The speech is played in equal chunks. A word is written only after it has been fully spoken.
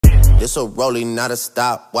This a rolling, not a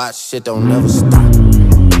stop. Watch shit don't never stop.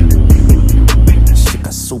 Shit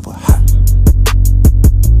got super hot.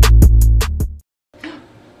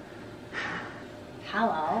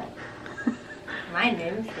 Hello. My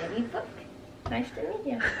name is Xaviabrooke. Nice to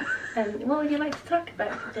meet you. What would you like to talk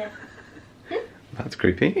about today? That's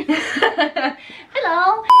creepy.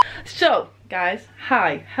 Hello. So, guys,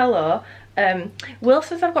 hi, hello. Will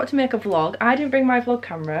says I've got to make a vlog. I didn't bring my vlog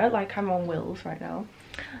camera, like I'm on Will's right now.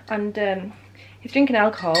 And he's drinking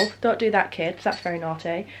alcohol. Don't do that, kids. That's very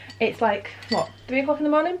naughty. It's like, what, 3 o'clock in the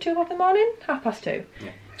morning? 2 o'clock in the morning? 2:30.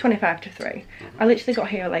 Yeah. 25 to 3. I literally got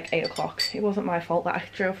here at like 8 o'clock. It wasn't my fault that I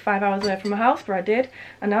drove 5 hours away from my house, but I did.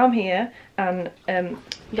 And now I'm here, and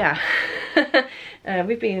yeah.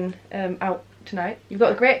 We've been out tonight. You've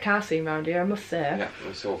got a great car scene around here, I must say. Yeah,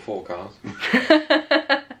 we saw 4 cars.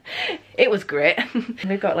 It was great.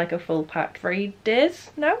 We've got like a full pack 3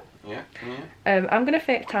 days now. Yeah, I'm gonna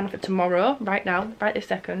fake tan for tomorrow, right now, right this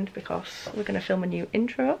second, because we're gonna film a new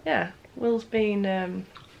intro. Yeah, Will's been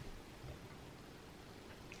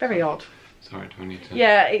very odd. Sorry, do I need to?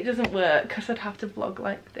 Yeah, it doesn't work because I'd have to vlog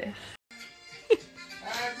like this. Good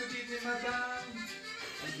evening, madame.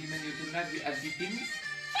 Good evening, tonight we are dipping.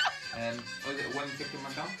 One second,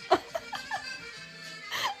 madame.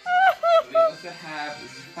 We also have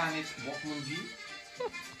Spanish walkmundi.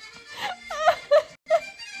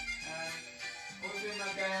 Also,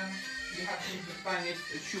 madame, we have some Spanish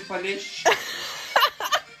shoe polish.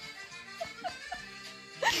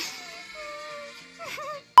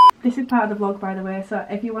 This is part of the vlog, by the way, so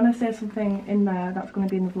if you want to say something in there that's going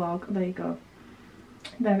to be in the vlog, there you go.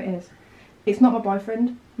 There it is. It's not my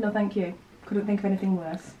boyfriend. No, thank you. Couldn't think of anything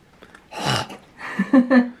worse. What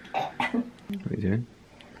are you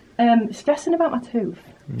doing? Stressing about my tooth.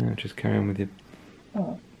 No, just carry on with your...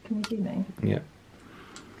 Oh, can you see me? Yeah.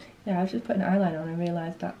 Yeah, I was just putting eyeliner on and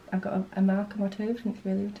realised that I've got a mark on my tooth and it's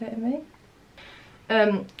really irritating me.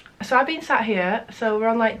 So I've been sat here, so we're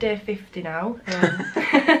on like day 50 now.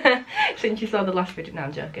 Since you saw the last video. No,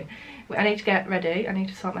 I'm joking. I need to get ready, I need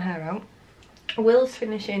to sort my hair out. Will's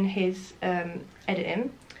finishing his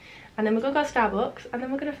editing, and then we're going to go to Starbucks, and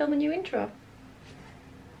then we're going to film a new intro.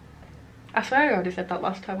 I swear I already said that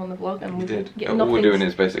last time on the vlog, and we did. All we're doing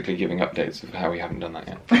is basically giving updates of how we haven't done that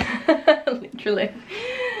yet. Literally.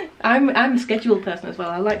 I'm a scheduled person as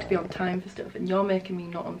well. I like to be on time for stuff, and you're making me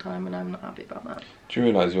not on time, and I'm not happy about that. Do you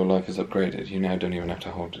realise your life is upgraded? You now don't even have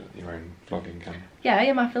to hold your own vlogging camera. Yeah,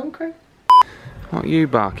 you're my film crew. What are you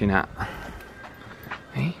barking at?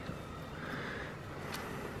 Hey?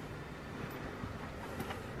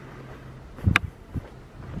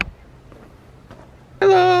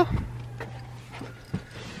 Hello!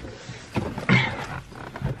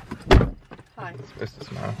 Hi. It's supposed to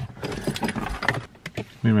smell.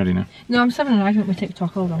 We're ready now. No, I'm just having an argument with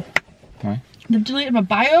TikTok, hold on. Why? They've deleted my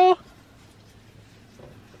bio!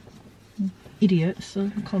 Idiots,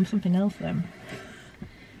 so I'll call them something else then.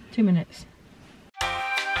 2 minutes.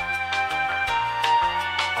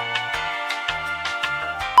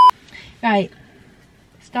 Right.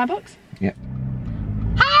 Starbucks? Yep.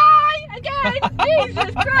 Hi! Again!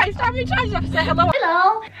 Jesus Christ, how many times have I said hello?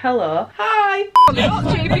 Hello. Hello. Hi!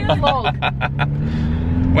 Not cheaping vlog.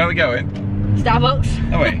 Where are we going? Starbucks.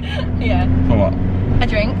 Oh wait. Yeah. For what? A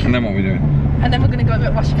drink. And then what are we doing? And then we're going to go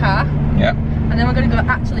wash your car. Yeah. And then we're going to go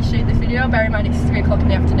actually shoot this video. Bear in mind it's 3 o'clock in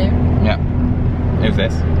the afternoon. Yeah. Who's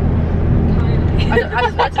this? I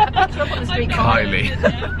picked her up on the street corner. Kylie.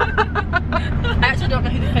 I actually don't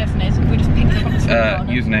know who the person is. We just picked her up on the street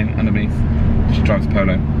corner. Username underneath. She drives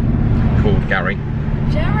Polo. Called Gary.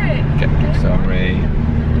 Jerry. Sorry.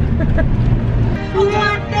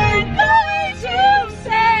 What they're going to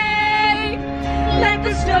say, let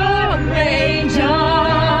the storm rage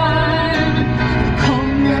on.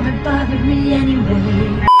 Come never bother me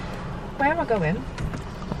anyway. Where am I going?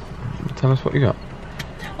 Tell us what you got.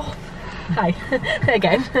 Oh, hi,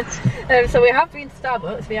 again. So we have been to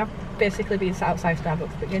Starbucks. We have basically been outside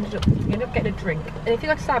Starbucks, but you end up getting a drink. And if you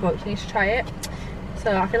go to Starbucks, you need to try it.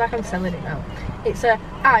 So I feel like I'm selling it now. It's a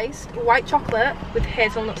iced white chocolate with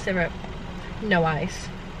hazelnut syrup. No ice.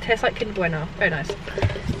 Tastes like Kinder Bueno. Very nice.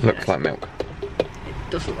 Looks like milk. It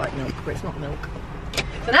does look like milk, but it's not milk.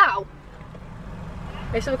 So now,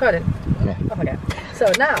 are you still recording? Yeah. Oh my god.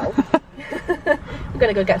 So now, we're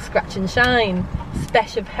gonna go get Scratch and Shine,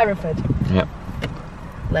 Special Hereford. Yep.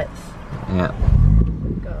 Let's go.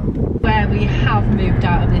 Where we have moved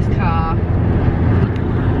out of this car.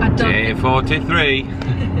 Day 43.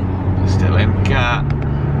 Still in the car.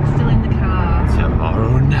 Still in the car.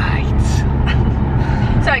 Tomorrow night.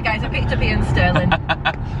 Sorry guys, I picked up Ian Sterling.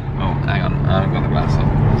 Oh, hang on, I've got the glass on.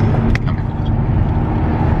 Can't be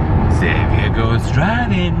bothered. Who's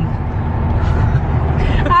driving?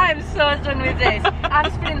 I'm so done with this.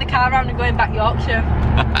 I'm spinning the car around and going back Yorkshire.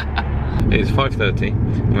 It's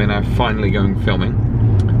 5:30. We're now finally going filming.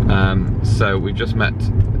 So we just met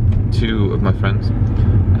two of my friends.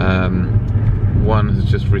 One has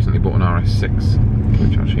just recently bought an RS6,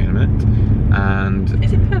 which I'll show you in a minute. And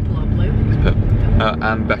is it purple or blue? it's purple.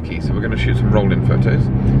 And Becky. So we're going to shoot some roll-in photos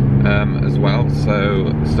as well.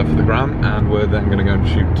 So stuff for the gram, and we're then going to go and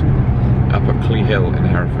shoot up at Clee Hill in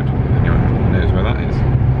Hereford. Anyone knows where that is?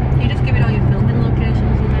 Are you just giving all your filming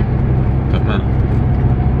locations and then? Don't know.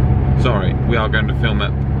 Sorry, we are going to film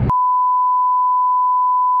it.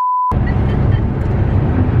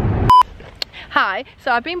 Hi,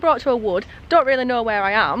 so I've been brought to a wood, don't really know where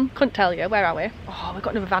I am, couldn't tell you, where are we? Oh, we've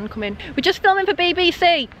got another van coming. We're just filming for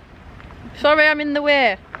BBC. Sorry I'm in the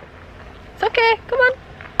way. It's okay, come on.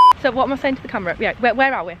 So what am I saying to the camera? Yeah,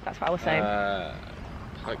 where are we? That's what I was saying.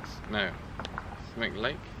 Pikes, no, something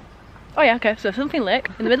lake? Oh yeah, okay, so something lake,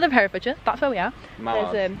 in the middle of Herefordshire, that's where we are.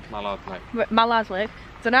 Mallard Lake. Mallard's Lake.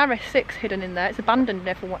 There's an RS6 hidden in there, it's abandoned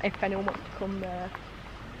if anyone wants to come there.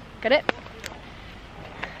 Get it?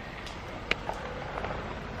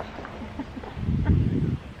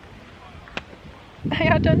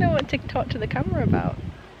 I don't know what to talk to the camera about.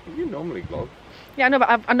 You normally vlog. Yeah, I know,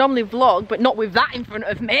 but I normally vlog, but not with that in front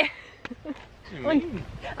of me.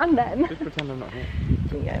 And then. Just pretend I'm not here.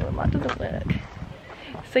 Yeah, well, that doesn't work.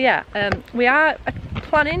 So yeah, we are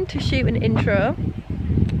planning to shoot an intro.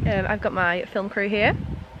 I've got my film crew here.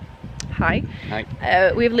 Hi. Hi.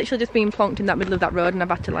 We've literally just been plonked in that middle of that road, and I've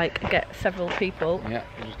had to like get several people. Yeah,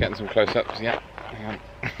 we're just getting some close-ups. Yeah, hang on.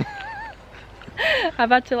 I've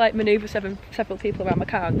had to like manoeuvre several people around my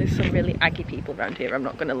car, and there's some really aggy people around here, I'm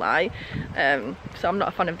not going to lie. So I'm not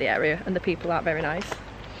a fan of the area, and the people aren't very nice.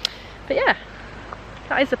 But yeah,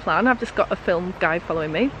 that is the plan. I've just got a film guy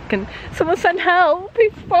following me. Can someone send help?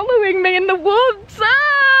 He's following me in the woods!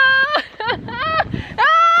 Ah!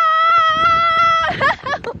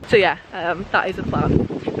 So yeah, that is the plan.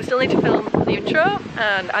 We still need to film the intro,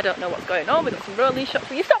 and I don't know what's going on. We've got some rolling shots.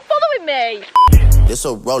 Will you stop following me? It's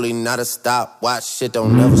a rolling, not a stop. Watch shit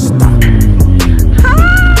don't never stop.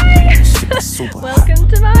 Hi! Super Welcome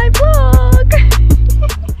to my vlog!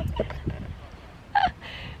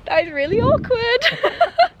 That is really awkward.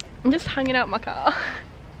 I'm just hanging out in my car.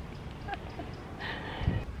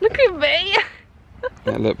 Look at me!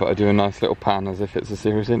 Yeah, look, but I do a nice little pan as if it's a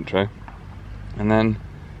serious intro. And then...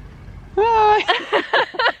 Hi!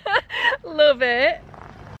 Love it.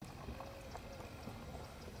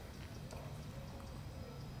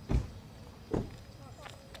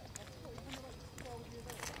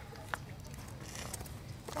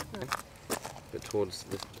 Bit towards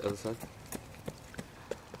the other side.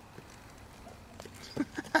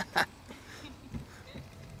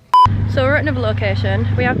 So we're at another location.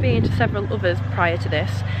 We have been to several others prior to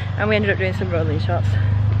this, and we ended up doing some rolling shots.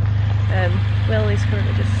 Will is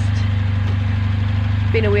currently just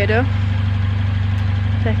being a weirdo,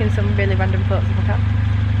 taking some really random photos of my car.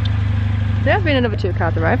 There have been another two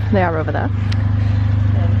cars arrive. They are over there.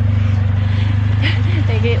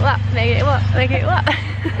 Make it what? Make it what? Make it what?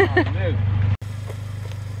 Oh, no.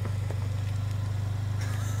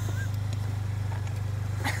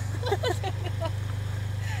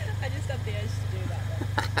 I just had the urge to do that then.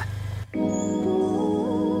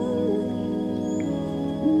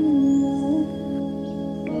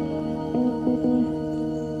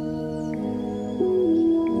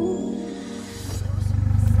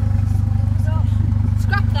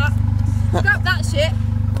 Scrap that! Scrap that shit!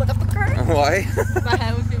 Motherfucker! Why? My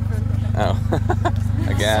hair was in front of it. Oh.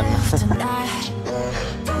 Again.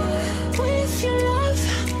 With your love,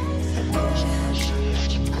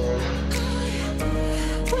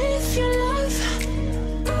 with your love,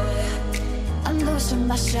 I'm losing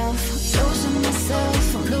myself, losing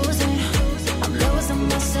myself, I'm losing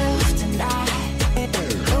myself tonight.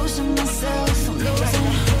 Losing myself, I'm losing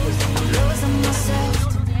myself.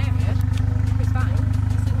 It's fine.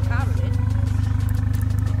 It's in the car in.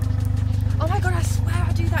 Oh my god, I swear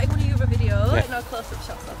I do that in one of your other videos. Yeah. No close-up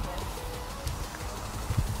shots of me.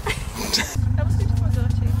 That was just my go-to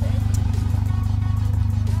thing.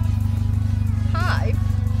 Hi.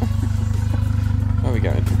 Where are we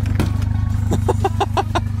going?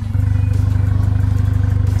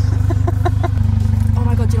 Oh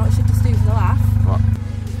my god, do you know what I should just do for the laugh? What?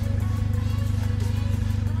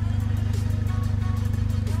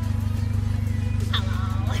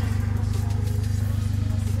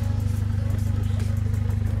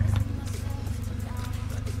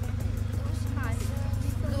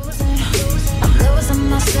 I'm losing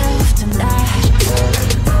myself tonight.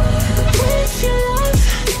 With your love,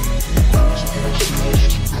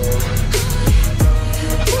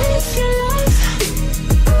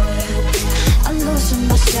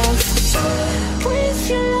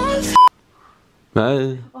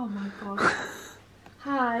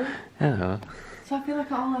 Hello. So I feel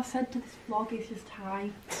like all I've said to this vlog is just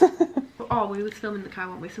hi. Oh, we was filming the car,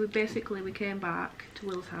 weren't we? So we came back to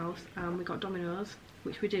Will's house and we got Domino's,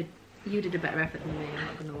 which we did. You did a better effort than me, I'm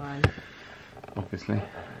not gonna lie. Obviously.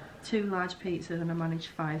 2 large pizzas and I managed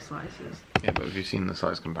 5 slices. Yeah, but have you seen the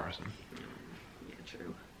size comparison? Yeah,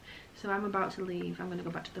 true. So I'm about to leave. I'm gonna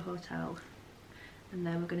go back to the hotel. And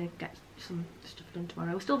then we're going to get some stuff done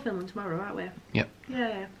tomorrow. We're still filming tomorrow, aren't we? Yep.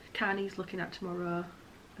 Yeah. Carney's looking at tomorrow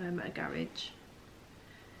at a garage.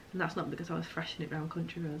 And that's not because I was thrashing it round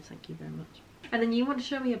country roads, thank you very much. And then you want to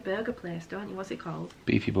show me a burger place, don't you? What's it called?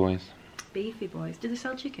 Beefy Boys. Beefy Boys. Do they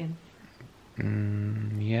sell chicken?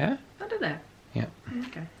 Yeah. Oh, do they? Yeah.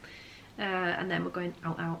 Okay. And then we're going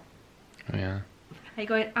out. Oh, yeah. Are you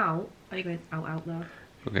going out? Or are you going out though?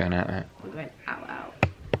 We're going out. We're going out.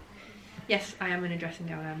 Yes, I am in a dressing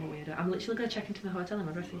gown, I'm a weirdo. I'm literally going to check into the hotel in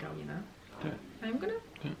my dressing gown, you know. Do it. I'm going to.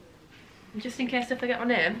 Do it. Just in case I forget my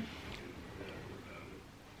name.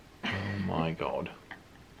 Oh my god.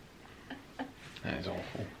 That is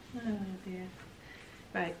awful. Oh dear.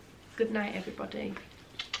 Right, good night everybody.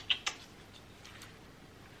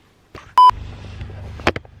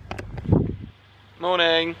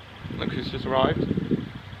 Morning! Look who's just arrived.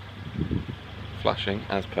 Flashing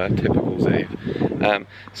as per typical Xav.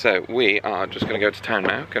 So we are just going to go to town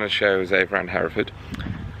now, going to show Xav around Hereford.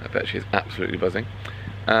 I bet she's absolutely buzzing.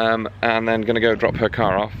 And then going to go drop her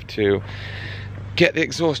car off to get the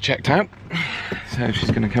exhaust checked out. So she's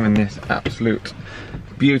going to come in this absolute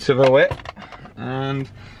beaut of a whip. And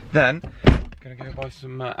then going to go buy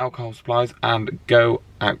some alcohol supplies and go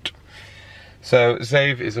out. So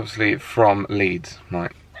Xav is obviously from Leeds,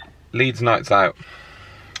 right? Leeds nights out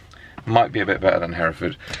might be a bit better than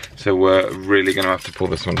Hereford, so we're really going to have to pull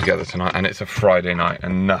this one together tonight, and it's a Friday night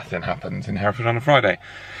and nothing happens in Hereford on a Friday,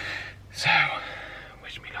 so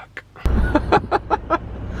wish me luck.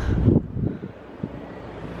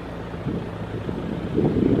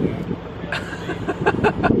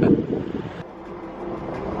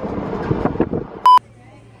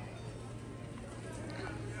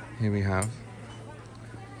 Here we have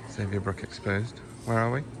Xaviabrooke exposed. Where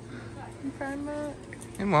are we? In Primark.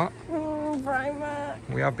 In what? Primark.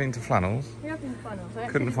 We have been to Flannels. We have been to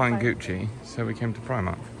Flannels. Couldn't find Gucci, so we came to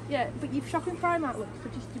Primark. Yeah, but you shop in Primark look for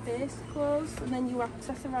just your base clothes and then you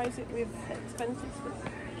accessorise it with expensive stuff.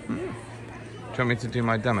 Do you want me to do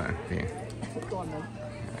my demo for you? Go on then.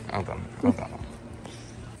 I'll done.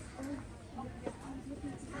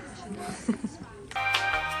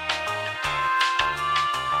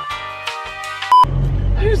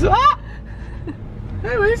 Who's that?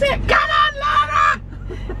 Who is it? Come on, Laura!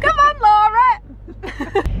 Come on, Laura!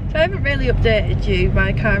 So I haven't really updated you.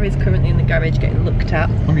 My car is currently in the garage getting looked at.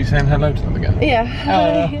 Are you saying hello to them again?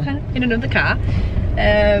 Yeah, in another car.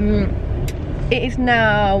 It is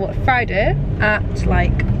now Friday at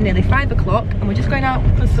like nearly 5 o'clock and we're just going out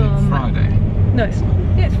for some... Friday? No,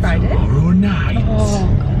 it's Friday. Tomorrow night. Oh,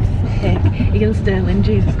 God's sake. Ian Sterling,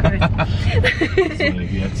 Jesus Christ.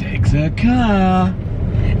 Olivia takes her car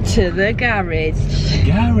to the garage.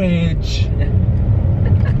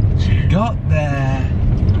 She got there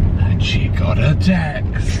and she got a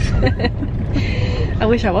text. I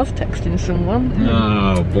wish I was texting someone.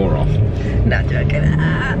 Oh, bore off. Not joking.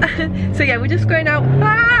 So yeah, we're just going out.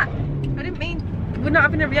 I didn't mean, we're not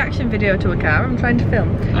having a reaction video to a car, I'm trying to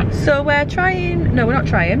film. So we're trying, no we're not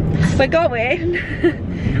trying, we're going.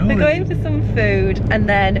 We're going for some food and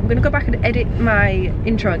then we're going to go back and edit my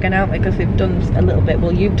intro again, aren't we? Because we've done a little bit,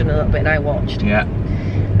 well you've done a little bit and I watched. Yeah.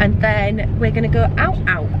 And then we're going to go out.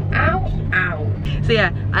 So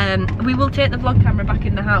yeah, we will take the vlog camera back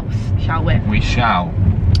in the house, shall we? We shall.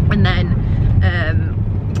 And then,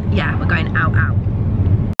 yeah, we're going out.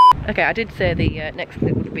 Okay, I did say the next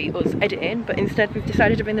clip would be us editing, but instead we've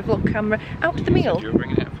decided to bring the vlog camera out to the meal. You were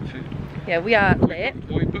bringing it out for food. Yeah, we are late.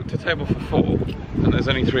 Well, we booked a table for 4, and there's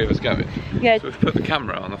only 3 of us going. Yeah. So we've put the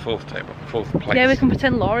camera on the 4th table, 4th place. Yeah, we can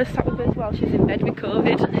pretend Laura's sat with us while she's in bed with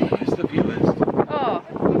COVID. Where's the viewers? Oh.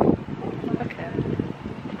 Okay.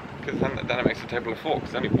 Because then it makes a table of 4,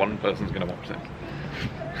 because only one person's going to watch it.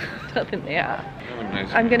 I don't think they are. No one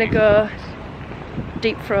knows. I'm going to go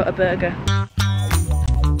deep throat a burger.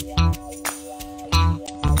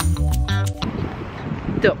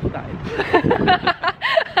 Don't put that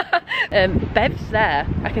in. Bev's there.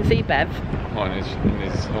 I can see Bev. Oh, in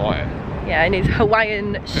his Hawaiian. Yeah, in his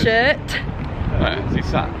Hawaiian shirt. Where? Is he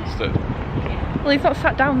sat? Stood? Well, he's not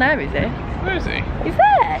sat down there, is he? Where is he? He's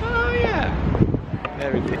there. Oh, yeah.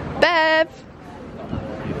 There he is. Bev.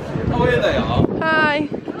 Oh, here they are. Hi.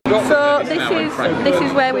 So this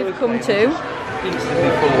is where we've come to.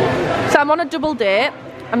 So I'm on a double date.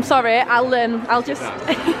 I'm sorry, I'll just... We're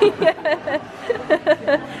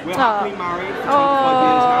happily married for 25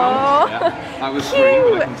 years now. Yeah, I was 3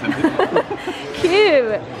 when I consented.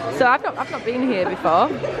 Cute. So I've not been here before.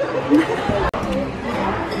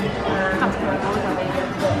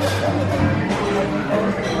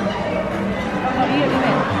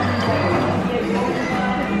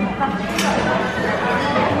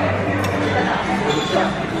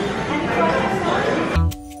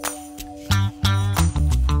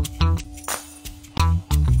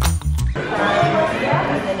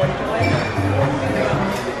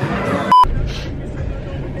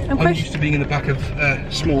 I'm used to being in the back of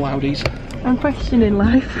small Audis. I'm questioning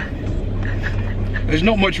life. There's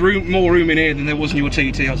not much more room in here than there was in your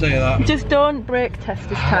TT, I'll tell you that. Just don't brake test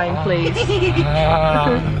this time, please.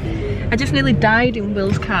 I just nearly died in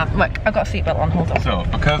Will's car. Look, I've got a seatbelt on, hold on. So,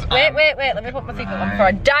 because... Wait, let me put my seatbelt on before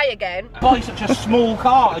I die again. Buy such a small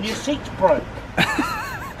car and your seat's broke.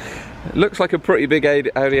 It looks like a pretty big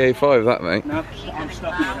Audi A5, that, mate. No, I'm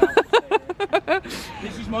stuck here now.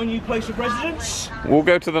 This is my new place of residence. We'll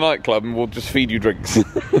go to the nightclub and we'll just feed you drinks. You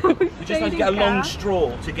just have to get a long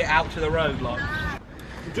straw to get out to the road, like.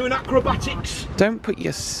 I'm doing acrobatics. Don't put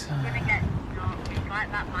your...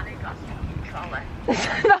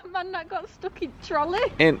 That man that got stuck in trolley.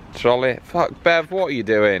 In trolley. Fuck, Bev, what are you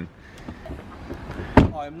doing?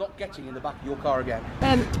 I am not getting in the back of your car again.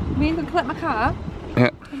 Me and can collect my car. Yeah.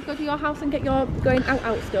 And go to your house and get your going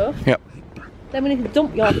out stuff. Yep. Then we need to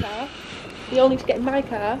dump your car. You all need to get in my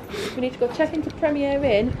car. We need to go check into Premier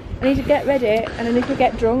Inn. I need to get ready and I need to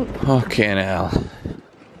get drunk. Fucking hell.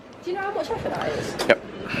 Do you know how much effort that is? Yep.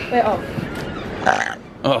 Wait, oh.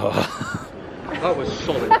 Oh. That was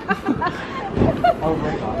solid.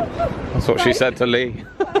 That's what she said to Lee.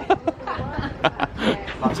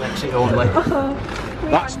 That's exit only.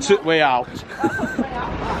 That's way out.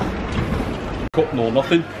 Cup nor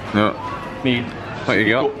nothing. No. Need. What you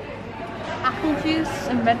got? Apple juice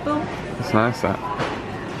and Red Bull. That's nice, that.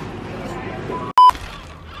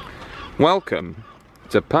 Welcome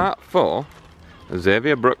to part 4 of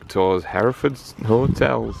Xaviabrooke tours Hereford's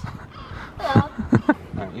hotels. Hello.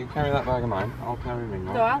 Right, you carry that bag of mine. I'll carry ring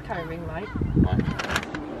light. No, I'll carry ring light. Right.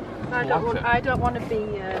 I don't want to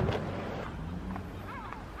be.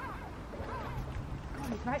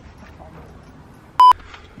 Right.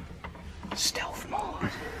 Stealth mode.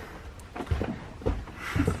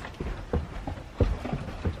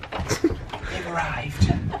 They've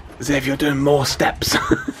arrived. Xavier, you're doing more steps.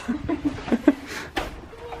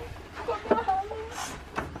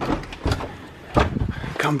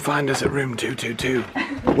 Come find us at room 222.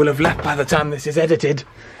 We'll have left by the time this is edited.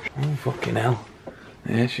 Oh, fucking hell.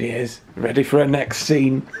 There she is, ready for her next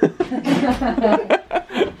scene.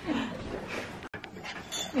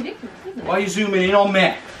 Why are you zooming in on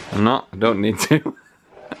me? I'm not, I don't need to.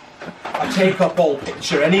 I take up all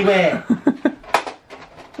picture anyway.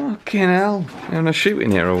 Fucking hell. You having a shoot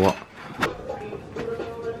in here or what?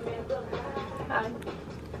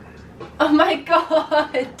 Oh my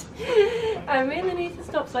god! I really need to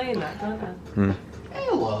stop saying that, don't I?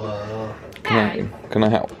 Hello. Can I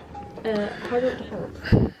help? How do I help?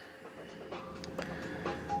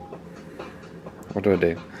 What do I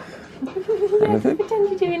do? Let's pretend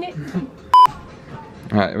you're doing it.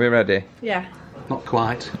 Right, are we ready? Yeah. Not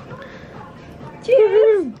quite.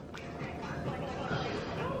 Cheers!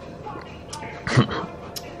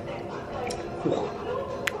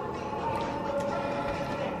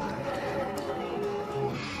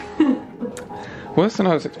 Worse than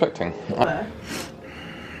I was expecting. I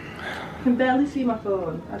can barely see my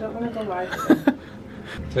phone. I don't want to go live.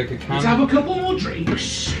 Take a Let's have can. a couple more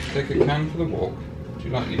drinks. Take a can for the walk. Do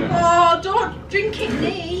you like you don't? Oh, don't drink it,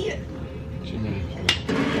 neat. Do you need?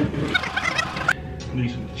 I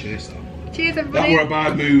need some to chase that. Cheers, That everybody. were a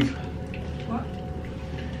bad move. What?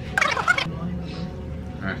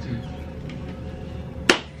 Right.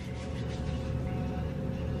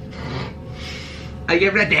 Are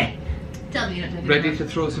you ready? Tell me you're not doing Ready to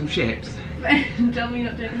throw some shits? it. Tell me you're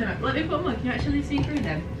not doing it. Let me put them on. Can you actually see through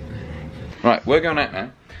them? Right, we're going out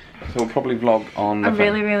now. So we'll probably vlog on the I'm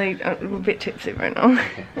phone. really, I'm a bit tipsy right now.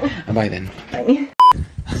 And bye then. Thank you.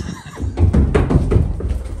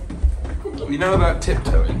 You know about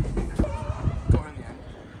tiptoeing?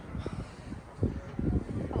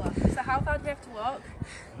 Hello. So how far do we have to walk?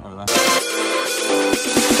 Over there.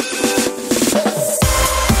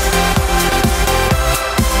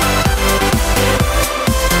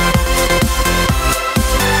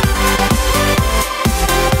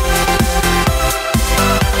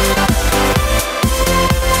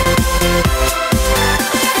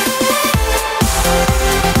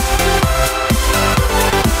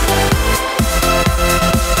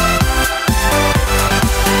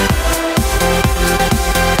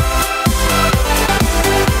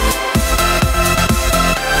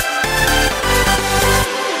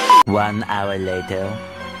 1 hour later.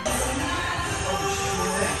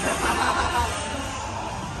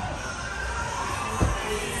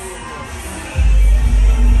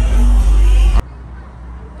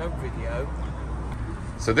 Don't video.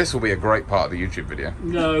 So this will be a great part of the YouTube video.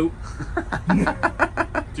 No.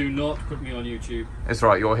 Do not put me on YouTube. It's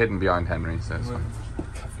right, you're hidden behind Henry, so it's fine.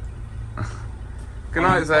 Good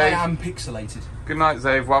night, I Zave. am pixelated. Good night,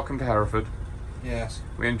 Zave. Welcome to Hereford. Yes.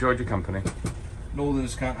 We enjoyed your company.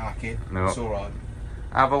 Northerners can't hack it. No. It's alright.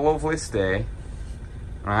 Have a lovely stay.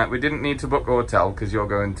 Right, we didn't need to book a hotel because you're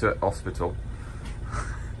going to hospital.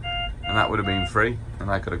 And that would have been free, and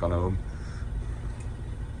I could have gone home.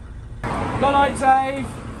 Good night, Dave.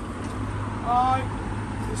 Bye.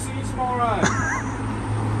 We'll see you tomorrow.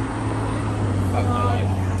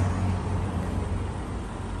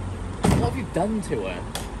 What have you done to her?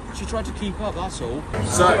 She tried to keep up, that's all.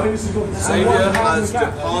 So, Xavia has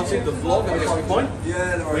departed the vlog at this point.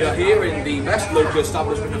 We are here in the best local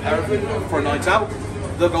establishment of Hereford for a night out,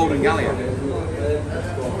 the Golden Galleon.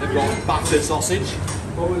 They've got battered sausage,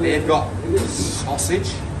 they've got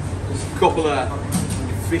sausage, a couple of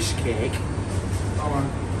fish cake,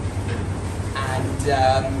 and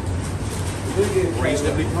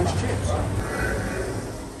reasonably priced chips.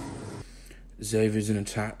 Xavia's in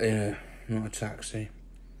not a taxi,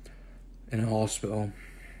 in a hospital.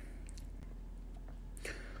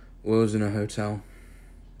 Will's in a hotel,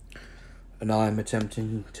 and I'm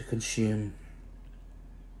attempting to consume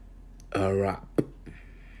a wrap.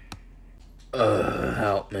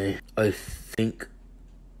 Help me. I think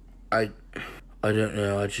I don't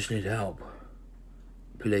know, I just need help.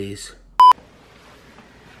 Please.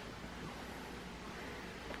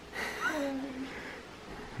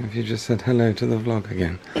 Have you just said hello to the vlog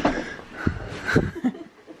again?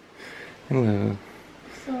 Hello.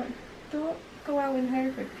 So, don't go out in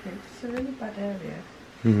Hereford, kids. It's a really bad area.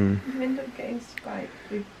 Mm-hmm. You end up getting spiked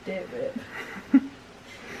with date rape.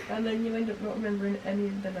 And then you end up not remembering any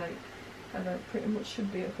of the night. And I pretty much should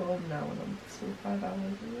be at home now, and I'm still 5 hours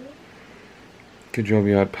away. Good job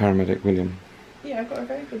you had paramedic William. Yeah, I've got a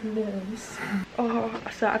very good nose. Oh,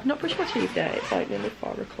 so I've not brushed my teeth yet. It's like nearly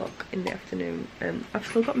 4 o'clock in the afternoon. I've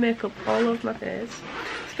still got makeup all over my face.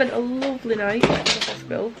 Spent a lovely night in the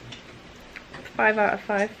hospital. 5 out of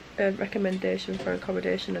 5 recommendation for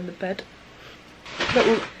accommodation and the bed.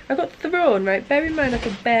 But I got thrown, right? Bear in mind I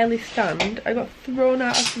could barely stand. I got thrown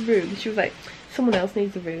out of the room. She was like, someone else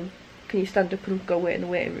needs a room. Can you stand up and go wait in the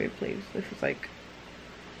waiting room, please? This was like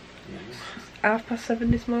 7:30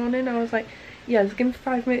 this morning. I was like, yeah, just give me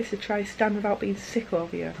 5 minutes to try stand without being sick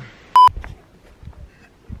over here.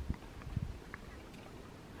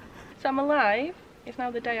 So I'm alive. It's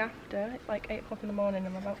now the day after. It's like 8 o'clock in the morning.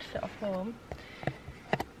 I'm about to set off home.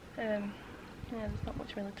 Yeah, there's not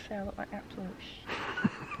much really to say. I look like absolute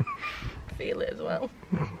feel it as well.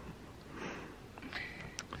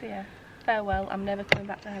 So yeah, farewell. I'm never coming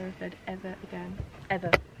back to Hereford ever again.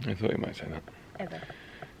 Ever. I thought you might say that. Ever.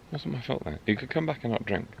 Wasn't my fault then. You could come back and not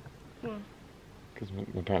drink. Because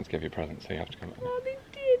my parents gave you presents, so you have to come back. oh, they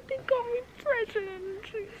did. They got me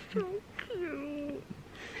presents. It's so cute.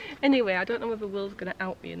 Anyway, I don't know whether Will's going to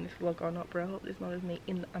out me in this vlog or not, but I hope there's not of me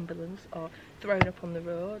in the ambulance or thrown up on the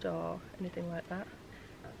road or anything like that.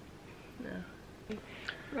 No.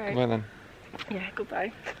 Right. Well then. Yeah,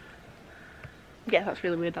 goodbye. Yeah, that's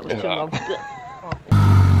really weird. That was too long. Oh.